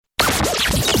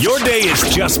Your day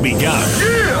has just begun.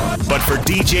 Yeah! But for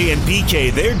DJ and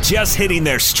PK, they're just hitting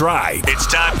their stride. It's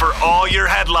time for all your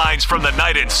headlines from the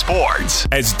night in sports.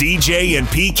 As DJ and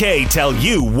PK tell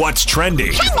you what's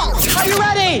trending. Are you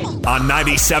ready? On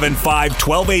 97.5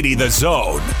 1280 The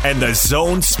Zone and The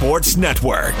Zone Sports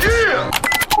Network. Yeah!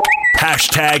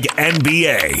 Hashtag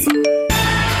NBA.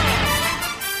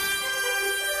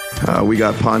 We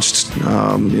got punched.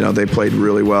 They played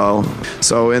really well.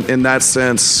 So in that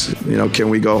sense, can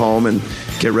we go home and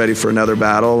get ready for another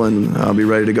battle and be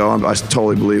ready to go? I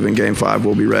totally believe in Game 5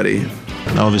 we'll be ready.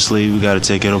 Obviously, we got to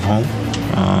take care of home.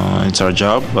 It's our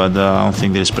job, but I don't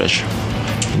think there's pressure.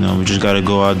 We just got to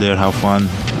go out there, have fun,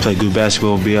 play good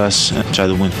basketball, be us, and try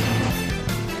to win.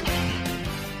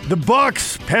 The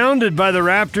Bucks pounded by the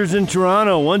Raptors in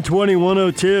Toronto,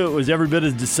 120-102. It was every bit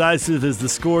as decisive as the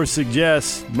score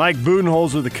suggests. Mike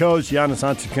Budenholzer, the coach, Giannis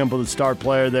Antetokounmpo, the star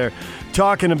player there,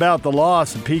 talking about the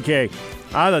loss of PK.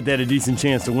 I thought they had a decent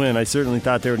chance to win. I certainly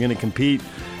thought they were going to compete,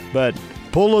 but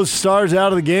pull those stars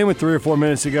out of the game with 3 or 4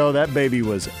 minutes ago, that baby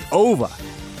was over.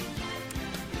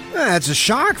 That's a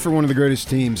shock for one of the greatest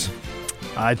teams.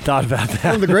 I thought about that.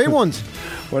 One of the great ones.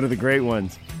 One of the great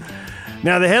ones.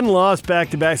 Now, they hadn't lost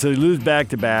back-to-back, so they lose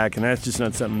back-to-back, and that's just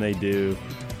not something they do.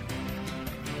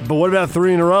 But what about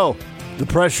 3 in a row? The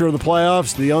pressure of the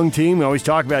playoffs, the young team. We always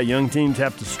talk about young teams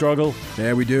have to struggle.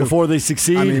 Yeah, we do. Before they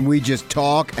succeed. I mean, we just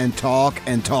talk and talk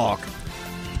and talk.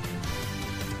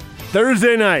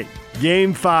 Thursday night,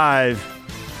 Game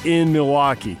 5 in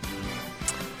Milwaukee.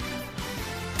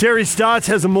 Terry Stotts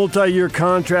has a multi-year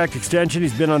contract extension.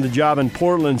 He's been on the job in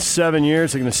Portland 7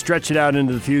 years. They're going to stretch it out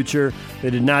into the future.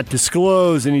 They did not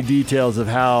disclose any details of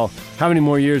how many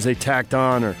more years they tacked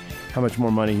on or how much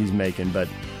more money he's making. But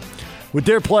with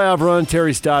their playoff run,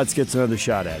 Terry Stotts gets another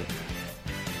shot at it.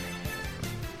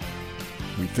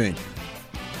 We think.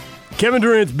 Kevin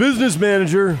Durant's business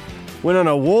manager went on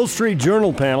a Wall Street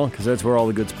Journal panel, because that's where all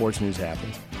the good sports news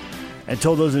happens, and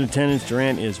told those in attendance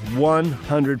Durant is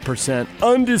 100%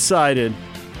 undecided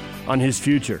on his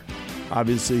future.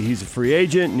 Obviously, he's a free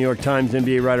agent. New York Times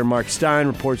NBA writer Mark Stein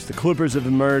reports the Clippers have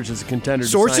emerged as a contender to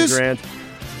sign Durant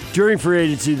during free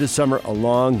agency this summer,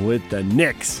 along with the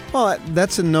Knicks. Well,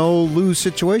 that's a no-lose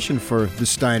situation for the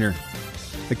Steiner,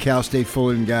 the Cal State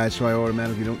Fullerton guy, so I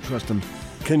automatically don't trust him.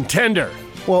 Contender.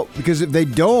 Well, because if they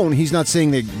don't, he's not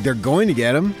saying they're going to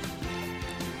get him.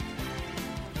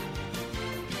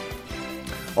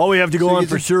 All we have to go on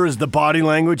for sure is the body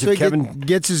language of Kevin.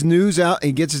 Gets his news out.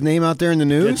 He gets his name out there in the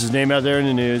news. Gets his name out there in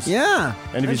the news. Yeah.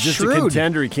 And if he's just a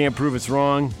contender, he can't prove it's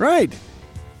wrong. Right.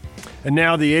 And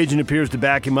now the agent appears to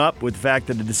back him up with the fact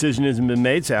that a decision hasn't been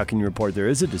made. So how can you report there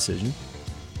is a decision?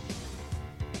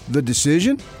 The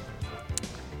decision?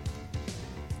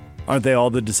 Aren't they all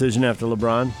the decision after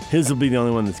LeBron? His will be the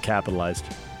only one that's capitalized.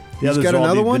 He's got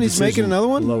another one? He's making another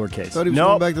one? Lowercase. I thought he was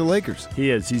going back to the Lakers. He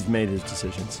is. He's made his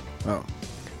decisions. Oh.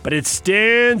 But it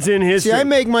stands in history. See, I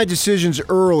make my decisions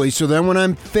early, so then when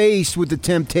I'm faced with the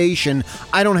temptation,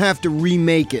 I don't have to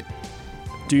remake it.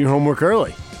 Do your homework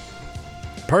early.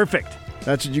 Perfect.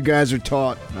 That's what you guys are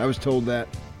taught. I was told that.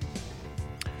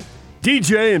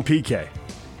 DJ and PK.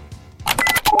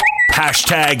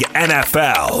 Hashtag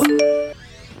NFL.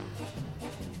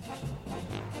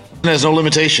 There's no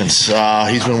limitations.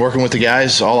 He's been working with the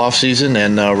guys all offseason,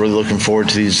 and really looking forward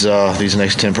to these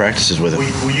next 10 practices with him.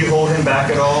 Will you hold him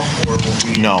back at all? Or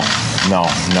will we... No.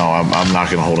 I'm not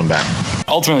going to hold him back.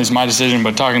 Ultimately, it's my decision,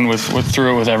 but talking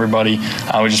through it with everybody,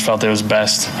 we just felt it was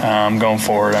best going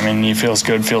forward. I mean, he feels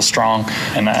good, feels strong,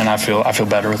 and I feel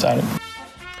better without it.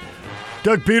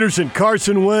 Doug Peterson,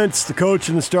 Carson Wentz, the coach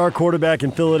and the star quarterback in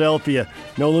Philadelphia.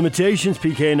 No limitations,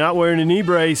 PK, not wearing a knee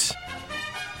brace.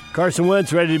 Carson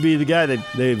Wentz ready to be the guy.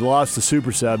 They've lost the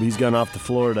super sub. He's gone off to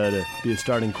Florida to be a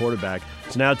starting quarterback.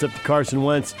 So now it's up to Carson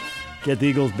Wentz. Get the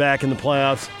Eagles back in the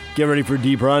playoffs. Get ready for a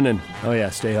deep run, and,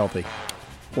 stay healthy.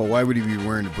 Well, why would he be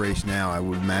wearing a brace now? I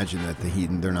would imagine that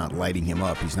they're not lighting him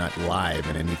up. He's not live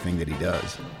in anything that he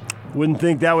does. Wouldn't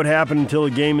think that would happen until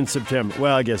a game in September.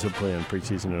 Well, I guess he'll play in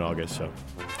preseason in August. So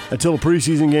until a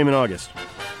preseason game in August.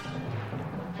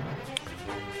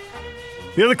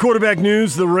 The other quarterback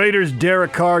news, the Raiders'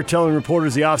 Derek Carr telling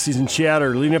reporters the offseason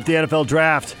chatter leading up to the NFL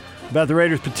draft about the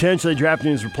Raiders potentially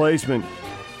drafting his replacement.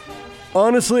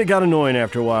 Honestly, it got annoying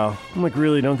after a while. I'm like,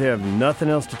 really, don't they have nothing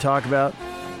else to talk about?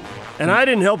 And I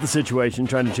didn't help the situation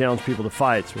trying to challenge people to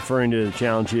fights, referring to the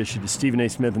challenge he issued to Stephen A.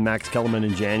 Smith and Max Kellerman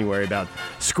in January about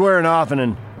squaring off in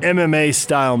an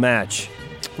MMA-style match.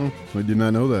 I did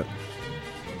not know that.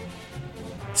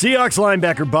 Seahawks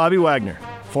linebacker Bobby Wagner,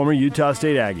 former Utah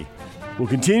State Aggie, will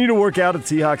continue to work out at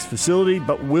Seahawks facility,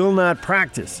 but will not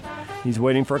practice. He's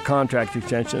waiting for a contract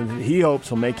extension that he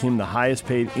hopes will make him the highest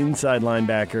paid inside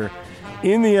linebacker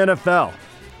in the NFL.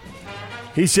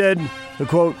 He said, the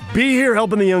quote, "Be here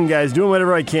helping the young guys, doing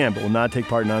whatever I can, but will not take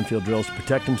part in on-field drills to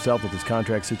protect himself with his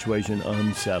contract situation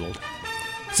unsettled."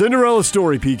 Cinderella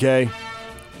story, PK.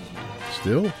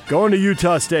 Still? Going to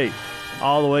Utah State,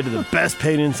 all the way to the best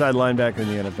paid inside linebacker in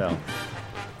the NFL.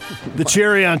 The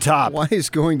cherry on top. Why is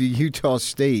going to Utah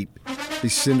State the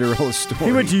Cinderella story?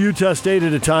 He went to Utah State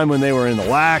at a time when they were in the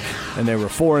WAC, and they were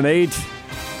 4-8.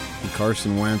 And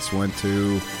Carson Wentz went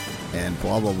to, and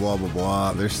blah, blah, blah, blah,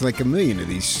 blah. There's like a million of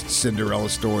these Cinderella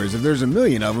stories. If there's a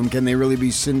million of them, can they really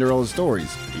be Cinderella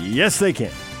stories? Yes, they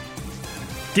can.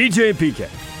 DJ and PK.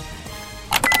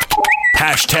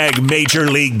 Hashtag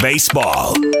Major League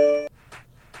Baseball.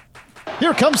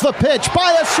 Here comes the pitch.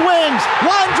 Baez swings.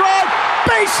 Line drive.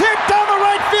 Base hit down the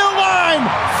right field line.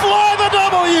 Fly the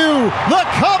W. The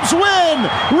Cubs win.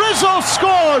 Rizzo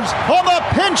scores on the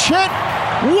pinch hit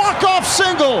walk-off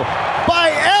single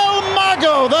by El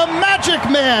Mago, the Magic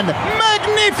Man.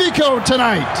 Magnifico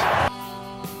tonight.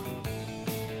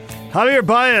 Javier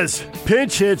Baez,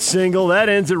 pinch hit single. That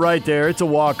ends it right there. It's a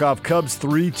walk-off. Cubs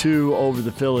 3-2 over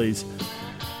the Phillies.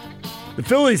 The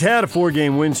Phillies had a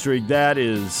 4-game win streak. That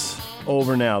is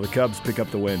over now. The Cubs pick up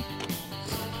the win.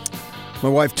 My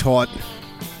wife taught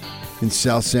in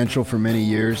South Central for many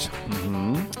years,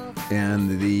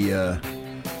 and the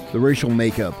racial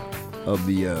makeup of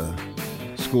the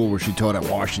school where she taught at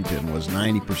Washington was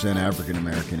 90% African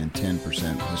American and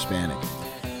 10% Hispanic.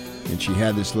 And she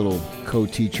had this little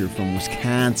co-teacher from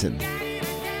Wisconsin.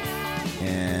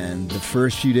 And the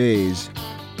first few days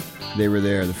they were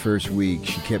there, the first week,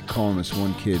 she kept calling this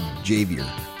one kid Javier.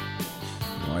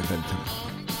 My wife had to tell me,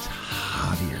 it's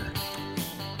Javier.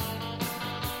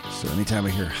 So anytime I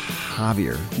hear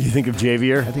Javier, You think of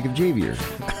Javier? I think of Javier.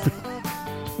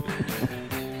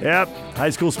 Yep, high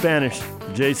school Spanish.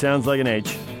 J sounds like an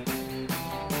H.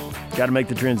 Got to make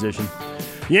the transition.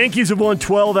 Yankees have won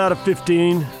 12 out of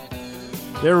 15.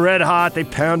 They're red hot. They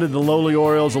pounded the lowly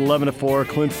Orioles 11-4.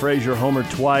 Clint Frazier homered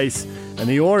twice. And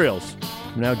the Orioles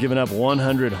have now given up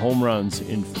 100 home runs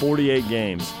in 48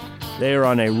 games. They are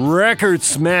on a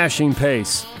record-smashing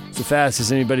pace. It's the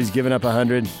fastest anybody's given up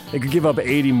 100. They could give up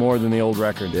 80 more than the old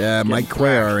record. Yeah, Mike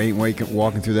Cuellar ain't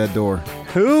walking through that door.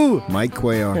 Who? Mike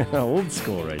Cuellar. Old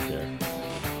school right there.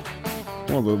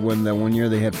 Well, when that one year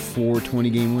they had 4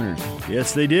 20-game winners.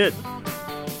 Yes, they did.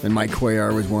 And Mike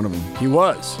Cuellar was one of them. He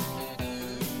was.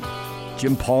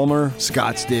 Jim Palmer.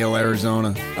 Scottsdale,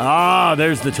 Arizona. Ah,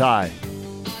 there's the tie.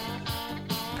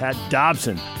 Pat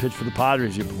Dobson pitched for the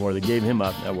Padres year before. They gave him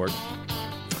up. That worked.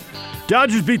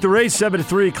 Dodgers beat the Rays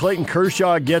 7-3. Clayton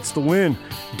Kershaw gets the win.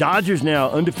 Dodgers now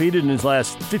undefeated in his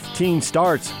last 15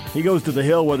 starts. He goes to the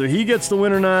hill. Whether he gets the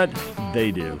win or not,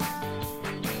 they do.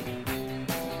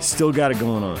 Still got it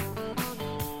going on.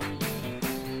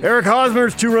 Eric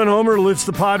Hosmer's 2-run homer lifts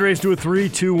the Padres to a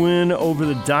 3-2 win over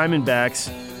the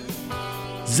Diamondbacks.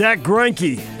 Zach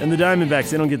Greinke and the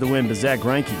Diamondbacks, they don't get the win, but Zach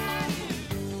Greinke.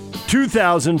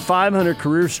 2,500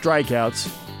 career strikeouts.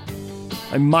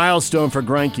 A milestone for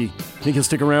Greinke. Think he'll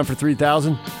stick around for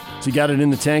 3,000? So he got it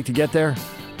in the tank to get there?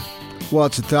 Well,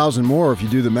 it's 1,000 more if you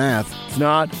do the math. If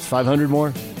not, it's 500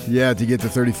 more? Yeah, to get to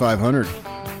 3,500.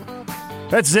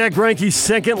 That's Zach Greinke's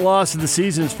second loss of the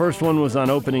season. His first one was on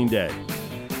opening day.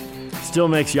 Still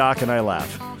makes Yak and I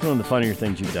laugh. It's one of the funnier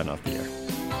things you've done off the air.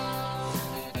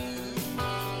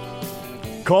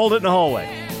 Called it in the hallway.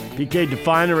 PK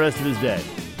defined the rest of his day.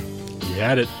 He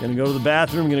had it. Gonna go to the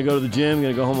bathroom, gonna go to the gym,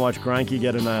 gonna go home and watch Greinke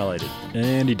get annihilated.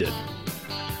 And he did.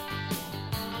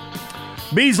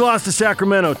 Bees lost to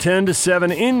Sacramento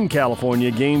 10-7 in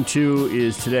California. Game 2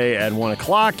 is today at 1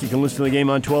 o'clock. You can listen to the game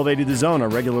on 1280 The Zone. Our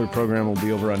regular program will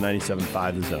be over on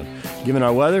 97.5 The Zone. Given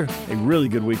our weather, a really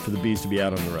good week for the Bees to be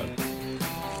out on the road.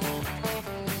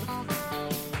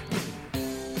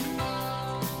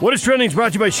 What is Trending is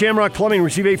brought to you by Shamrock Plumbing.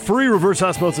 Receive a free reverse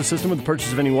osmosis system with the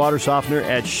purchase of any water softener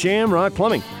at Shamrock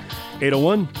Plumbing.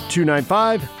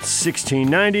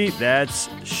 801-295-1690. That's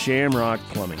Shamrock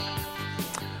Plumbing.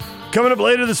 Coming up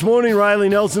later this morning, Riley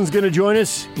Nelson's going to join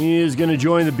us. He is going to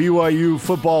join the BYU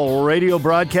football radio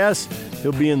broadcast.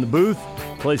 He'll be in the booth,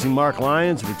 placing Mark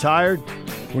Lyons, retired.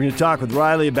 We're going to talk with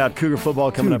Riley about Cougar football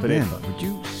coming up at 8 o'clock. Would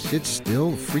you sit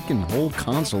still? The freaking whole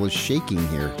console is shaking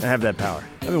here. I have that power.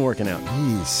 I've been working out.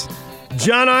 Jeez.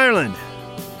 John Ireland,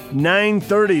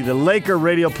 9:30. The Laker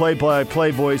radio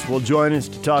play-by-play voice will join us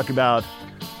to talk about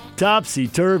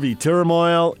topsy-turvy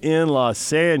turmoil in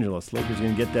Los Angeles. Lakers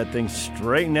going to get that thing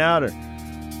straightened out. Or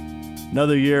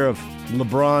another year of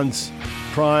LeBron's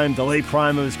prime, the late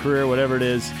prime of his career, whatever it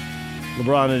is.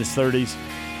 LeBron in his 30s.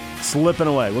 slipping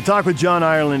away. We'll talk with John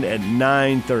Ireland at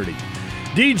 9:30.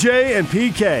 DJ and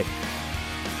PK.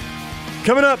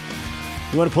 Coming up,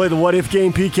 you want to play the what if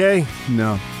game, PK?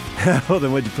 No. Well,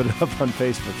 then what'd you put it up on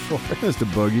Facebook for? Just a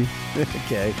boogie.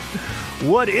 Okay.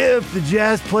 What if the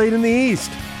Jazz played in the East?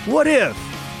 What if?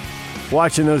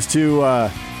 Watching those two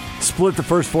split the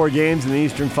first 4 games in the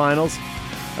Eastern Finals.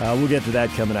 We'll get to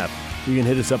that coming up. You can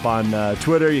hit us up on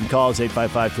Twitter. You can call us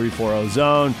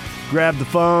 855-340-ZONE. Grab the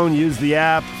phone. Use the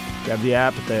app. Grab the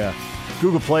app at the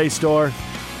Google Play Store,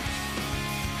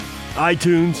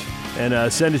 iTunes,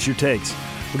 and send us your takes.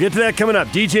 We'll get to that coming up.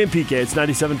 DJ and PK, it's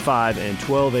 97.5 and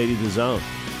 1280 The Zone.